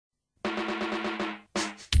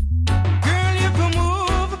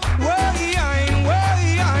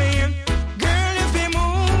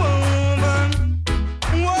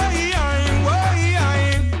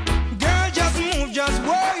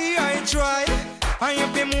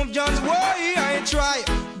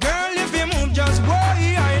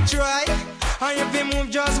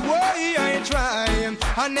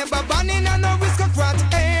I never born in a no aristocrat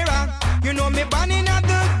era. You know me born in a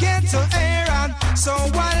the ghetto era. So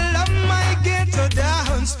I love my ghetto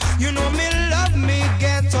dance. You know me love me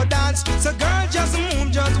ghetto dance. So girl, just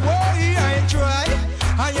move, just why I try.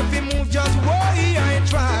 And if you move, just why I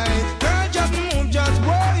try. Girl, just move, just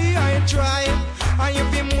why I try. And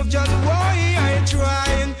if you move, just why I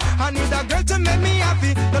try. I need a girl to make me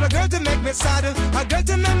happy, not a girl to make me sad. A girl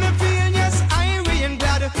to make me feel, yes, I really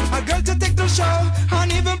glad. A girl to take the show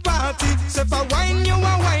and even party. So if I whine, you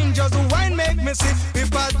a whine, just whine, make me see.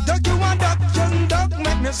 If I duck, you a duck, just duck,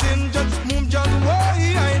 make me sing. Just move, just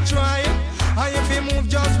why I try. And if you move,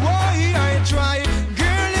 just why I try.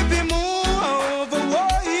 Girl, if you move,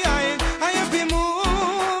 why I. And if you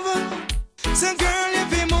move, so girl,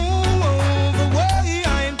 if you move, why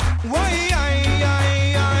I.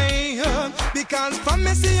 Because from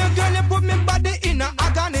me see you, girl, you put me body in a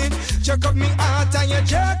agony. Jerk up me heart and you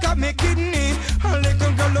jerk up me kidney. A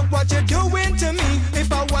little girl, look what you're doing to me.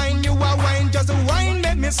 If I whine, you a whine, just whine,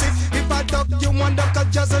 make me see. If I duck, you want duck,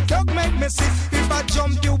 just a duck, make me see. If I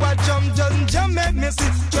jump, you a jump, just jump, make me see.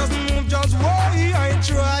 Just move, just why I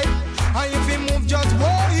try. And if you move, just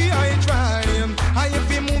why I try. And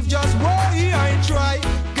if you move, just why I try.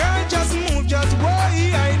 Girl, just move, just why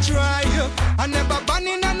I try. I never born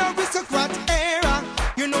in an aristocrat era.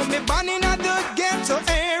 You know me born in a the ghetto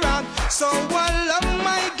era. So I love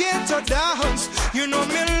my ghetto dance. You know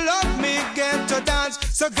me love me ghetto dance.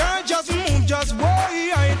 So girl, just move, just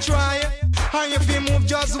why I try. And if you move,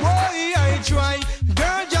 just why I try.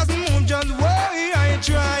 Girl, just move, just why I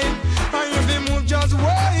try. And if you move, just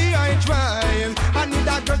why I try. I need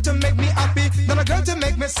a girl to make me happy, not a girl to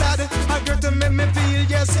make me sad. A girl to make me feel,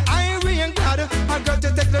 yes, I really glad. A girl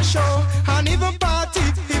to take the show and even party.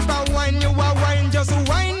 If I whine, you a whine, just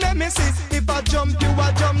whine, let me see. If I jump, you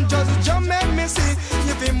a jump, just jump, let me see.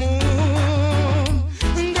 If you move,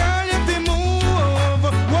 girl, if you move,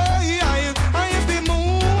 why I. And if you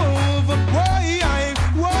move, why I.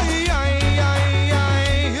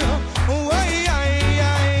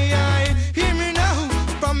 Hear me now,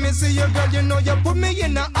 from me see you, girl, you know you put me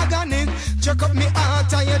in a agony. Jerk up me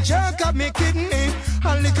heart and you jerk up me kidney.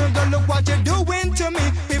 A little girl, look what you're doing to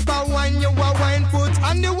me. If I whine, you a whine, put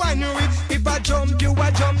on the winery. If I jump, you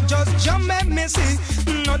a jump, just jump, let me see.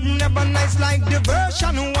 Nothing ever nice like the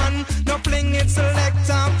version one. No fling it,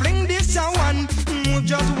 selector, fling this a one. Move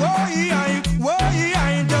just why I,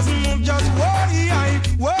 just move just why I,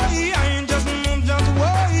 just move just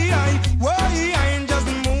why I, just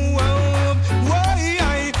move, why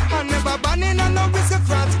I never born in an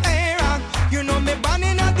aristocrat era. You know me born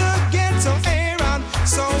in a the ghetto era.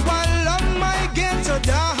 So I love my ghetto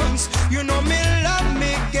dance. You know me love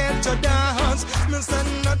me ghetto dance. Me say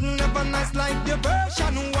nothing ever nice like the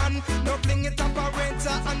version one. No fling it up.